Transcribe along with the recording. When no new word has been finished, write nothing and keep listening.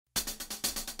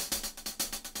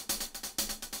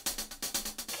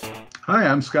Hi,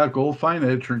 I'm Scott Goldfein,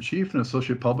 Editor-in-Chief and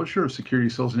Associate Publisher of Security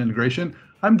Sales and Integration.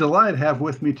 I'm delighted to have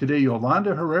with me today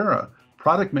Yolanda Herrera,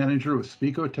 Product Manager with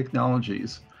Speco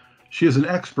Technologies. She is an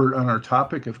expert on our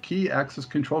topic of key access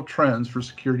control trends for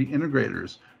security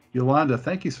integrators. Yolanda,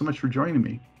 thank you so much for joining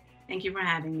me. Thank you for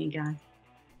having me, guys.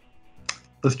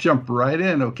 Let's jump right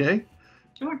in, okay?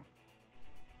 Sure.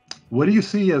 What do you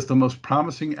see as the most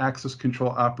promising access control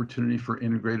opportunity for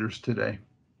integrators today?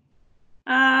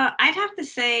 I'd have to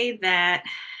say that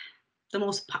the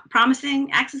most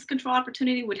promising access control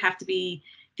opportunity would have to be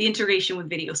the integration with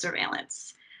video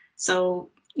surveillance. So,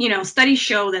 studies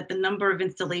show that the number of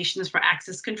installations for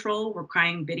access control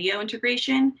requiring video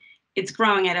integration, it's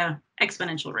growing at an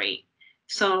exponential rate.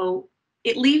 So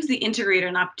it leaves the integrator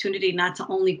an opportunity not to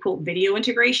only quote video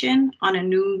integration on a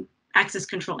new access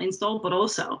control install, but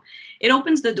also it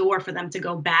opens the door for them to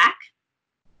go back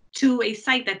to a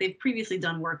site that they've previously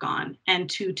done work on and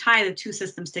to tie the two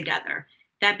systems together,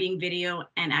 that being video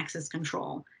and access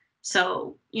control.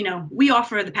 So, we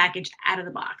offer the package out of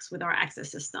the box with our access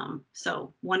system.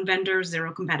 So one vendor,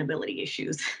 zero compatibility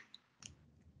issues.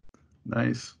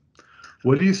 Nice.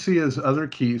 What do you see as other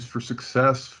keys for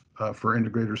success for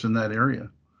integrators in that area?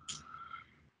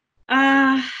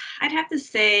 I'd have to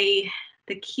say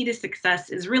the key to success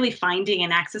is really finding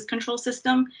an access control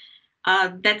system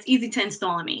that's easy to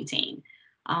install and maintain,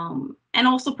 and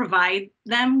also provide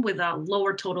them with a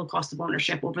lower total cost of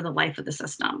ownership over the life of the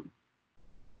system.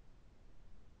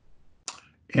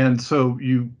 And so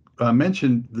you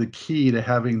mentioned the key to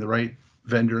having the right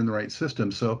vendor and the right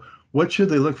system. So what should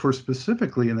they look for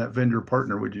specifically in that vendor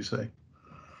partner, would you say?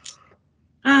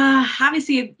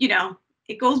 Obviously,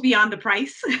 it goes beyond the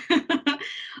price.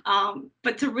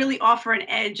 But to really offer an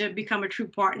edge and become a true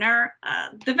partner,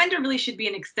 the vendor really should be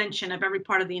an extension of every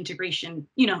part of the integration,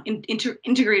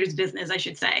 integrator's business, I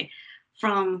should say,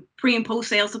 from pre and post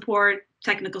sale support,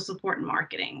 technical support, and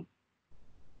marketing.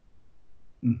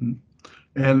 Mm-hmm.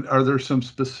 And are there some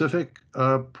specific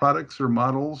products or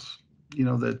models,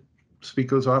 that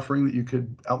Speco's offering that you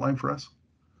could outline for us?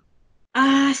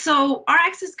 So our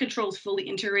access control is fully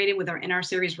integrated with our NR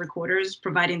series recorders,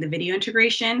 providing the video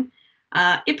integration.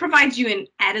 It provides you an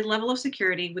added level of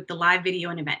security with the live video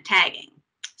and event tagging.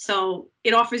 So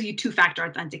it offers you two-factor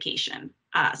authentication.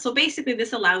 So basically,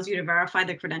 this allows you to verify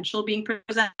the credential being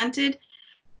presented,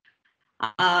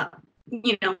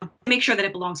 make sure that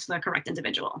it belongs to the correct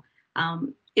individual.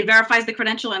 It verifies the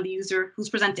credential and the user who's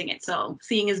presenting it. So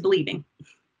seeing is believing.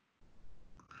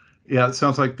 Yeah, it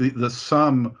sounds like the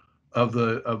sum of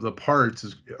the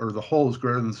parts or the whole is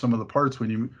greater than the sum of the parts when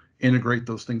you integrate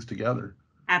those things together.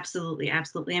 Absolutely,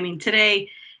 absolutely. I mean, today,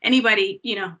 anybody,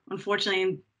 unfortunately,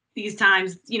 in these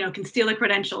times, can steal a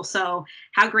credential. So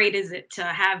how great is it to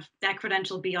have that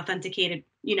credential be authenticated,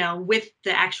 with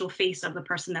the actual face of the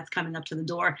person that's coming up to the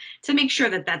door to make sure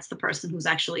that that's the person who's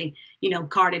actually,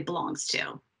 card it belongs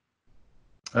to.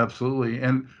 Absolutely.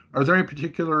 And are there any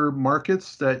particular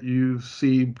markets that you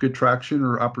see good traction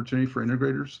or opportunity for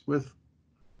integrators with?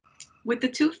 With the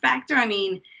two-factor, I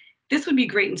mean, this would be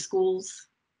great in schools.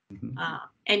 Mm-hmm.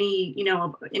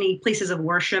 Any places of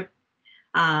worship,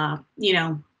 our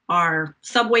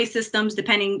subway systems,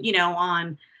 depending,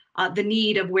 on the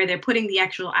need of where they're putting the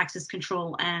actual access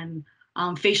control and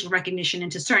facial recognition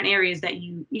into certain areas that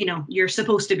you're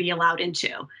supposed to be allowed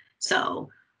into. So,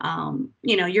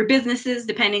 your businesses,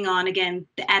 depending on, again,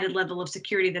 the added level of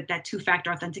security that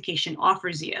two-factor authentication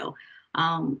offers you,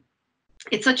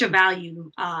 it's such a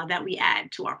value that we add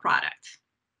to our product.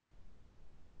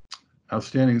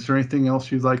 Outstanding. Is there anything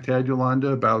else you'd like to add,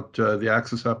 Yolanda, about the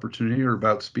access opportunity or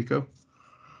about Speco?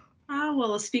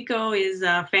 Well, Speco is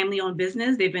a family-owned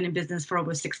business. They've been in business for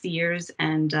over 60 years,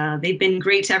 and they've been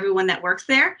great to everyone that works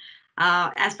there.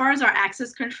 As far as our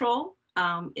access control,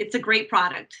 it's a great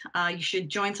product. You should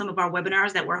join some of our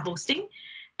webinars that we're hosting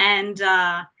and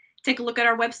take a look at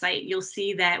our website. You'll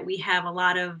see that we have a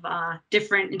lot of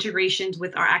different integrations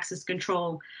with our access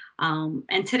control.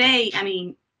 And today, I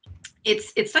mean,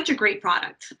 it's such a great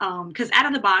product because out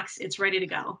of the box, it's ready to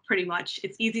go, pretty much.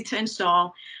 It's easy to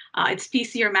install. It's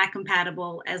PC or Mac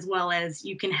compatible, as well as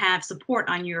you can have support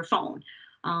on your phone.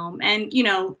 And,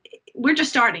 we're just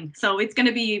starting. So it's going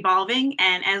to be evolving.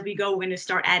 And as we go, we're going to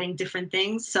start adding different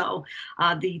things. So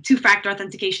the two-factor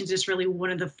authentication is just really one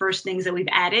of the first things that we've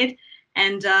added.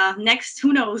 And next,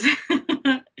 who knows?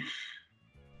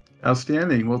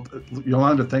 Outstanding. Well,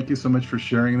 Yolanda, thank you so much for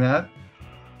sharing that.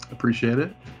 Appreciate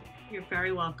it. You're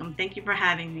very welcome. Thank you for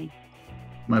having me.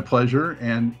 My pleasure.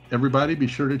 And everybody, be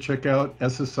sure to check out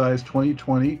SSI's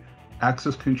 2020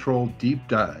 Access Control Deep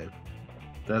Dive.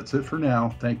 That's it for now.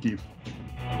 Thank you.